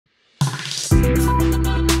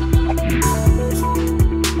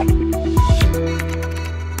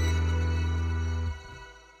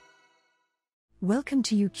Welcome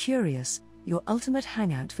to YouCurious, your ultimate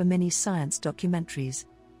hangout for mini science documentaries.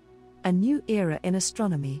 A new era in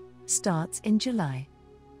astronomy starts in July.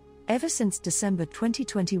 Ever since December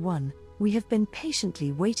 2021, we have been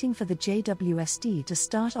patiently waiting for the JWST to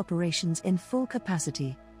start operations in full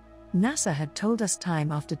capacity. NASA had told us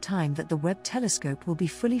time after time that the Webb telescope will be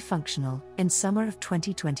fully functional in summer of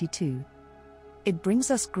 2022. It brings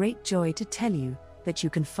us great joy to tell you that you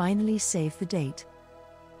can finally save the date.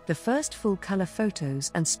 The first full-color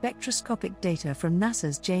photos and spectroscopic data from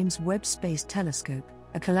NASA's James Webb Space Telescope,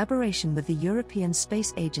 a collaboration with the European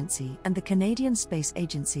Space Agency and the Canadian Space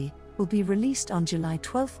Agency, will be released on July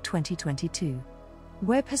 12, 2022.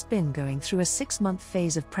 Webb has been going through a 6-month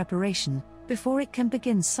phase of preparation before it can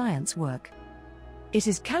begin science work. It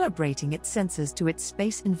is calibrating its sensors to its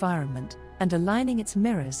space environment and aligning its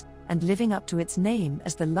mirrors and living up to its name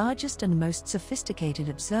as the largest and most sophisticated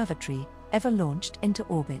observatory ever launched into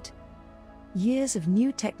orbit. Years of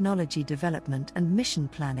new technology development and mission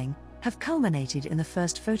planning have culminated in the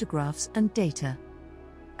first photographs and data.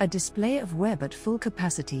 A display of Webb at full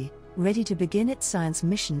capacity, ready to begin its science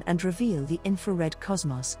mission and reveal the infrared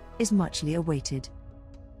cosmos, is muchly awaited.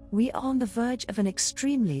 We are on the verge of an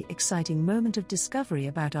extremely exciting moment of discovery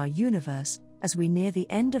about our universe as we near the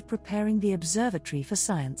end of preparing the observatory for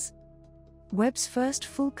science. Webb's first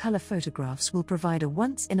full-color photographs will provide a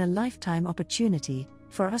once-in-a-lifetime opportunity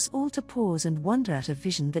for us all to pause and wonder at a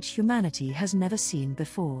vision that humanity has never seen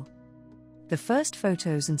before. The first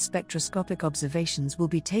photos and spectroscopic observations will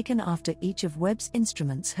be taken after each of Webb's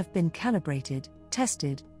instruments have been calibrated,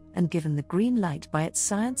 tested, and given the green light by its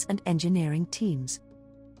science and engineering teams.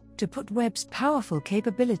 To put Webb's powerful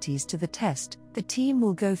capabilities to the test, the team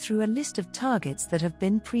will go through a list of targets that have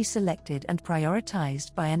been pre-selected and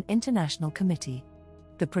prioritized by an international committee.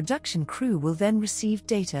 The production crew will then receive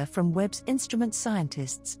data from Webb's instrument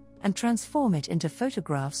scientists and transform it into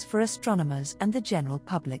photographs for astronomers and the general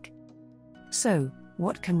public. So,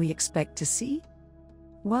 what can we expect to see?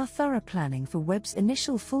 While thorough planning for Webb's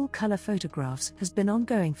initial full-color photographs has been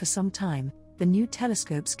ongoing for some time, the new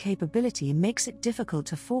telescope's capability makes it difficult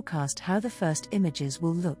to forecast how the first images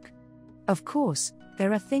will look. Of course,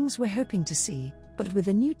 there are things we're hoping to see, but with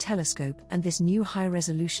a new telescope and this new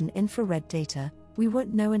high-resolution infrared data, we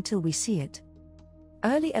won't know until we see it.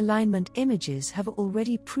 Early alignment images have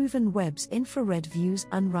already proven Webb's infrared view's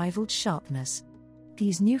unrivaled sharpness.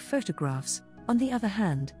 These new photographs, on the other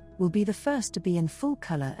hand, will be the first to be in full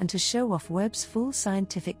color and to show off Webb's full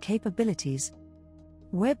scientific capabilities.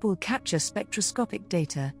 Webb will capture spectroscopic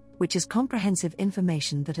data, which is comprehensive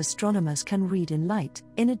information that astronomers can read in light,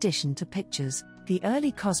 in addition to pictures. The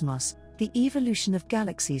early cosmos, the evolution of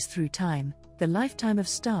galaxies through time, the lifetime of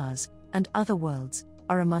stars, and other worlds,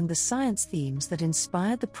 are among the science themes that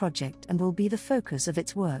inspired the project and will be the focus of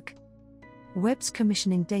its work. Webb's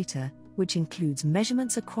commissioning data, which includes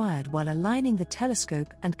measurements acquired while aligning the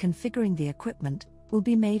telescope and configuring the equipment, will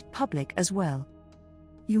be made public as well.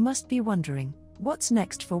 You must be wondering, what's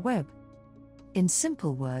next for Webb? In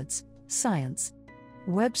simple words, science.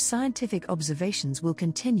 Webb's scientific observations will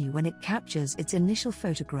continue when it captures its initial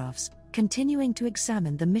photographs, continuing to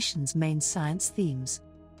examine the mission's main science themes.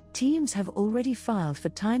 Teams have already filed for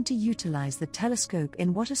time to utilize the telescope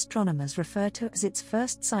in what astronomers refer to as its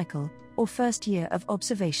first cycle, or first year of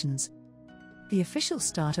observations. The official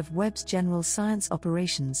start of Webb's general science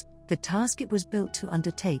operations, the task it was built to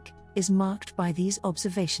undertake, is marked by these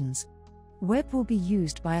observations. Webb will be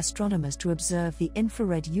used by astronomers to observe the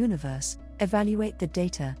infrared universe, evaluate the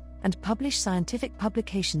data, and publish scientific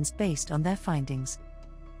publications based on their findings.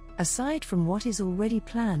 Aside from what is already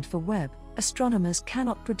planned for Webb, astronomers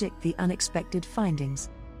cannot predict the unexpected findings.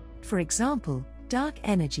 For example, dark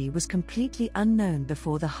energy was completely unknown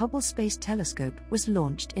before the Hubble Space Telescope was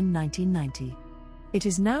launched in 1990. It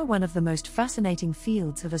is now one of the most fascinating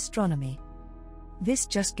fields of astronomy. This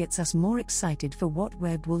just gets us more excited for what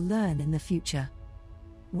Webb will learn in the future.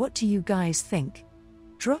 What do you guys think?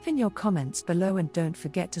 Drop in your comments below and don't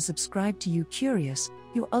forget to subscribe to YouCurious,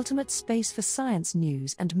 your ultimate space for science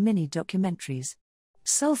news and mini documentaries.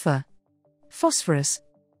 Sulfur, phosphorus,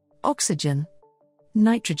 oxygen,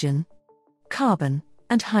 nitrogen, carbon,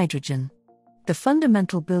 and hydrogen. The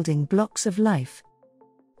fundamental building blocks of life.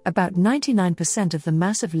 About 99% of the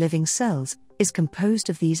mass of living cells is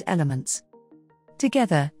composed of these elements.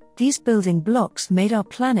 Together, these building blocks made our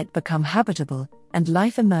planet become habitable, and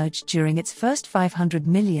life emerged during its first 500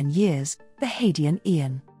 million years, the Hadean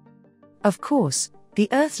Eon. Of course, the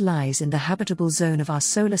Earth lies in the habitable zone of our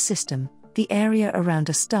solar system, the area around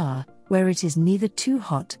a star, where it is neither too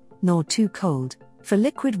hot nor too cold for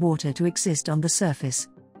liquid water to exist on the surface.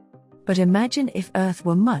 But imagine if Earth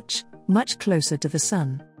were much, much closer to the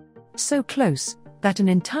Sun. So close that an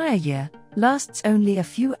entire year lasts only a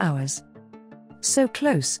few hours. So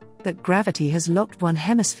close that gravity has locked one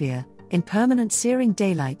hemisphere in permanent searing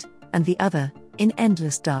daylight and the other in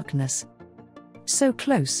endless darkness. So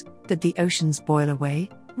close that the oceans boil away,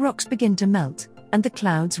 rocks begin to melt, and the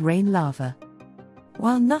clouds rain lava.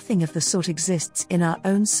 While nothing of the sort exists in our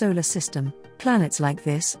own solar system, planets like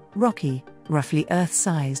this, rocky, roughly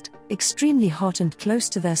Earth-sized, extremely hot and close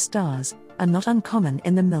to their stars, are not uncommon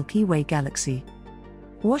in the Milky Way galaxy.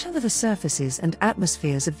 What are the surfaces and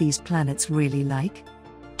atmospheres of these planets really like?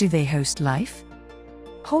 Do they host life?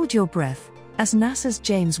 Hold your breath, as NASA's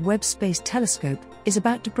James Webb Space Telescope is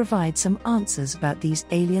about to provide some answers about these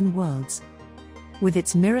alien worlds. With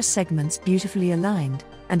its mirror segments beautifully aligned,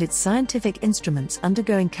 and its scientific instruments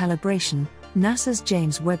undergoing calibration, NASA's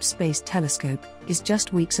James Webb Space Telescope is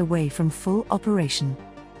just weeks away from full operation.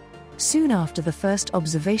 Soon after the first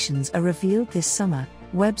observations are revealed this summer,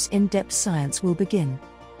 Webb's in-depth science will begin.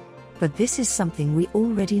 But this is something we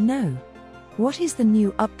already know. What is the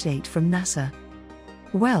new update from NASA?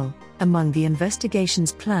 Well, among the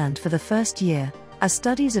investigations planned for the first year are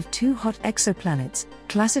studies of two hot exoplanets,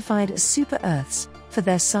 classified as super-Earths, for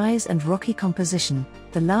their size and rocky composition,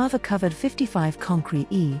 the lava-covered 55 Concrete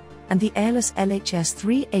E, and the airless LHS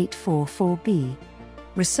 3844b.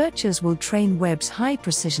 Researchers will train Webb's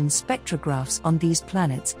high-precision spectrographs on these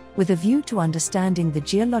planets, with a view to understanding the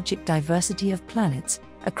geologic diversity of planets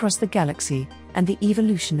across the galaxy, and the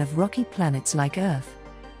evolution of rocky planets like Earth.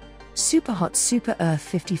 Superhot super-Earth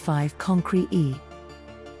 55 Concrete E.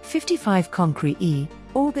 55 Concrete E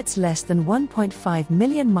orbits less than 1.5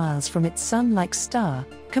 million miles from its Sun-like star,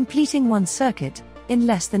 completing one circuit in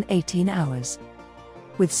less than 18 hours.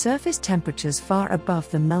 With surface temperatures far above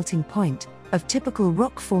the melting point of typical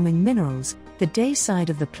rock-forming minerals, the day side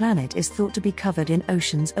of the planet is thought to be covered in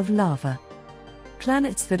oceans of lava.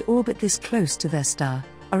 Planets that orbit this close to their star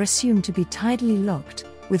are assumed to be tidally locked,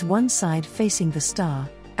 with one side facing the star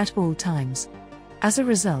at all times. As a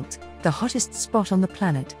result, the hottest spot on the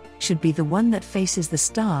planet should be the one that faces the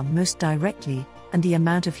star most directly, and the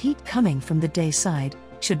amount of heat coming from the day side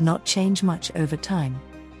should not change much over time.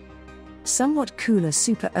 Somewhat cooler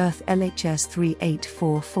super-Earth LHS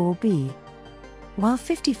 3844b. While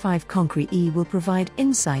 55 Concrete E will provide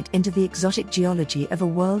insight into the exotic geology of a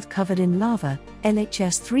world covered in lava,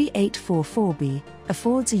 LHS 3844b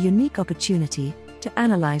affords a unique opportunity to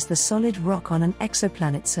analyze the solid rock on an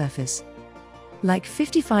exoplanet surface. Like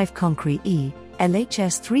 55 Concrete E,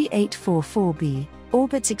 LHS 3844b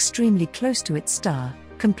orbits extremely close to its star,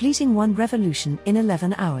 completing one revolution in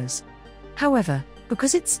 11 hours. However,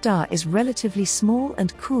 because its star is relatively small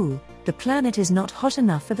and cool, the planet is not hot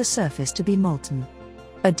enough for the surface to be molten.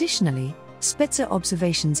 Additionally, Spitzer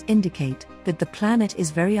observations indicate that the planet is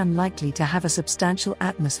very unlikely to have a substantial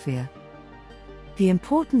atmosphere. The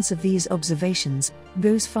importance of these observations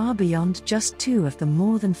goes far beyond just two of the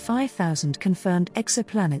more than 5,000 confirmed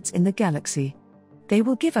exoplanets in the galaxy. They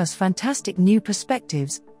will give us fantastic new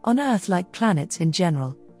perspectives on Earth-like planets in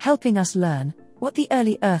general, helping us learn what the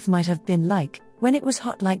early Earth might have been like when it was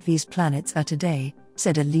hot like these planets are today,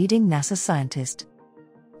 said a leading NASA scientist.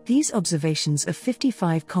 These observations of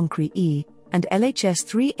 55 Concrete E and LHS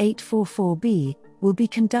 3844b will be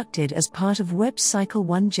conducted as part of Webb's Cycle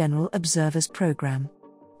 1 General Observers Program.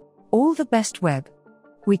 All the best, Webb.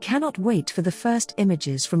 We cannot wait for the first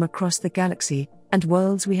images from across the galaxy and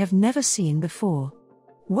worlds we have never seen before.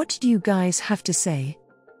 What do you guys have to say?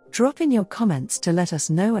 Drop in your comments to let us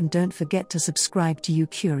know, and don't forget to subscribe to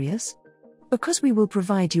YouCurious, because we will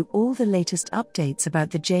provide you all the latest updates about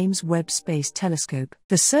the James Webb Space Telescope.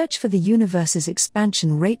 The search for the universe's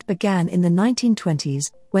expansion rate began in the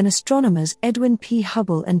 1920s, when astronomers Edwin P.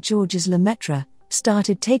 Hubble and Georges Lemaitre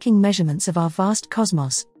started taking measurements of our vast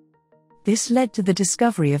cosmos. This led to the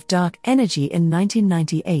discovery of dark energy in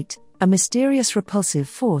 1998, a mysterious repulsive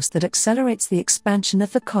force that accelerates the expansion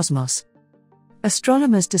of the cosmos.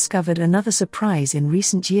 Astronomers discovered another surprise in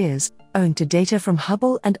recent years, owing to data from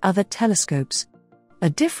Hubble and other telescopes. A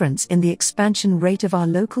difference in the expansion rate of our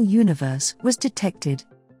local universe was detected.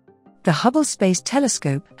 The Hubble Space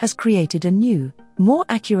Telescope has created a new, more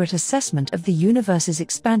accurate assessment of the universe's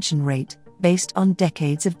expansion rate, based on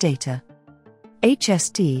decades of data.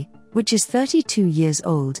 HST, which is 32 years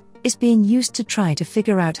old, is being used to try to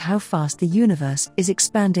figure out how fast the universe is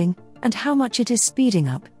expanding, and how much it is speeding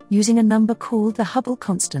up, using a number called the Hubble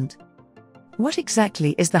Constant. What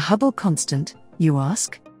exactly is the Hubble Constant, you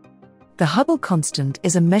ask? The Hubble Constant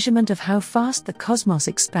is a measurement of how fast the cosmos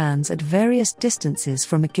expands at various distances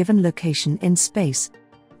from a given location in space.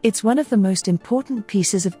 It's one of the most important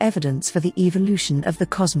pieces of evidence for the evolution of the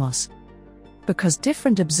cosmos. Because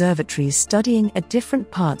different observatories studying at different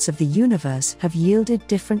parts of the universe have yielded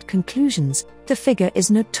different conclusions, the figure is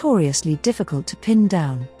notoriously difficult to pin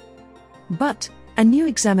down. But a new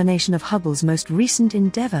examination of Hubble's most recent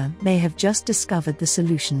endeavor may have just discovered the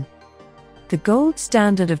solution. The gold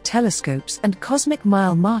standard of telescopes and cosmic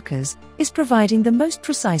mile markers is providing the most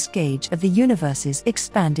precise gauge of the universe's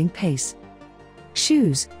expanding pace.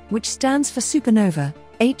 SHUS, which stands for supernova,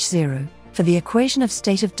 H0, for the equation of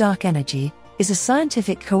state of dark energy, is a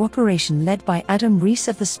scientific cooperation led by Adam Rees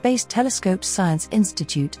of the Space Telescope Science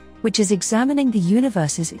Institute, which is examining the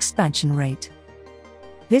universe's expansion rate.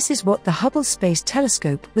 This is what the Hubble Space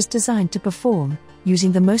Telescope was designed to perform,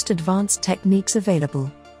 using the most advanced techniques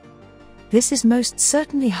available. This is most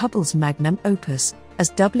certainly Hubble's magnum opus, as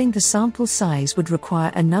doubling the sample size would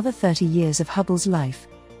require another 30 years of Hubble's life.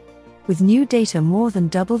 With new data more than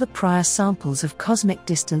double the prior samples of cosmic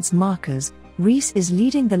distance markers, Rees is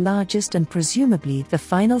leading the largest and presumably the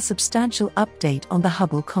final substantial update on the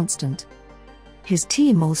Hubble Constant. His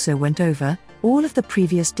team also went over all of the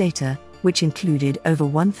previous data, which included over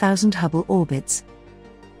 1,000 Hubble orbits.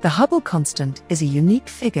 The Hubble Constant is a unique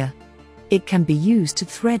figure. It can be used to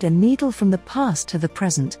thread a needle from the past to the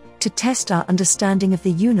present, to test our understanding of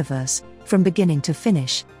the universe, from beginning to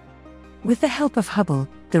finish. With the help of Hubble,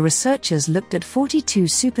 the researchers looked at 42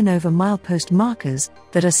 supernova milepost markers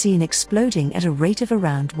that are seen exploding at a rate of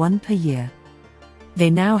around 1 per year.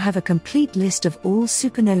 They now have a complete list of all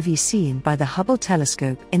supernovae seen by the Hubble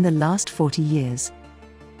telescope in the last 40 years.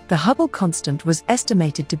 The Hubble constant was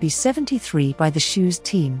estimated to be 73 by the SHUS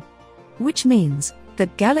team, which means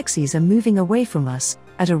that galaxies are moving away from us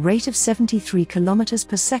at a rate of 73 kilometers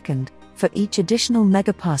per second for each additional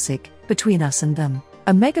megaparsec between us and them.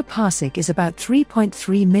 A megaparsec is about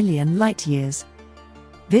 3.3 million light-years.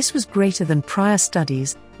 This was greater than prior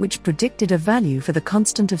studies, which predicted a value for the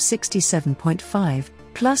constant of 67.5,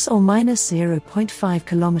 plus or minus 0.5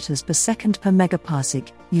 kilometers per second per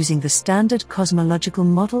megaparsec, using the standard cosmological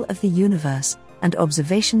model of the universe and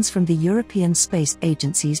observations from the European Space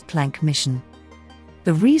Agency's Planck mission.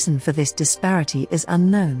 The reason for this disparity is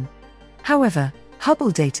unknown. However,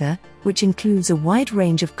 Hubble data, which includes a wide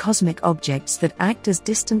range of cosmic objects that act as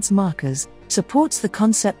distance markers, supports the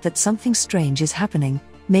concept that something strange is happening,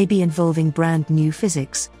 maybe involving brand new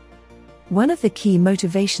physics. One of the key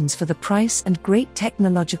motivations for the price and great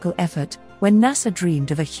technological effort, when NASA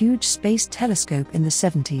dreamed of a huge space telescope in the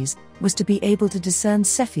 70s, was to be able to discern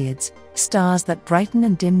Cepheids, stars that brighten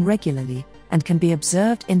and dim regularly, and can be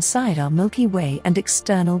observed inside our Milky Way and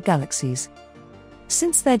external galaxies.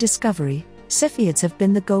 Since their discovery, Cepheids have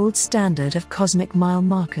been the gold standard of cosmic mile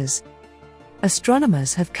markers.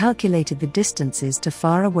 Astronomers have calculated the distances to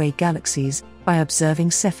faraway galaxies by observing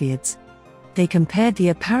Cepheids. They compared the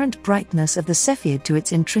apparent brightness of the Cepheid to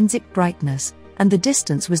its intrinsic brightness, and the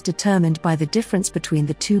distance was determined by the difference between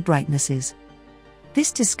the two brightnesses.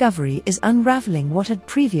 This discovery is unraveling what had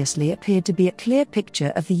previously appeared to be a clear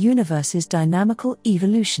picture of the universe's dynamical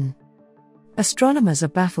evolution. Astronomers are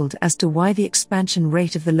baffled as to why the expansion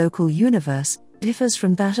rate of the local universe differs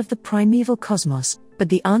from that of the primeval cosmos, but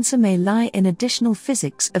the answer may lie in additional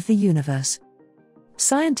physics of the universe.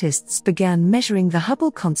 Scientists began measuring the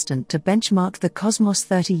Hubble constant to benchmark the cosmos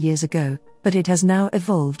 30 years ago, but it has now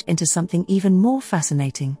evolved into something even more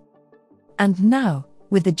fascinating. And now,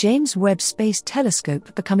 with the James Webb Space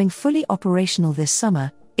Telescope becoming fully operational this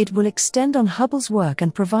summer, it will extend on Hubble's work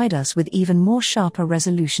and provide us with even more sharper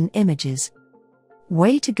resolution images.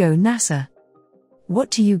 Way to go, NASA!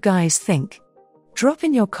 What do you guys think? Drop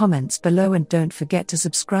in your comments below and don't forget to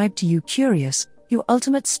subscribe to YouCurious, your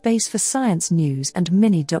ultimate space for science news and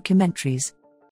mini documentaries.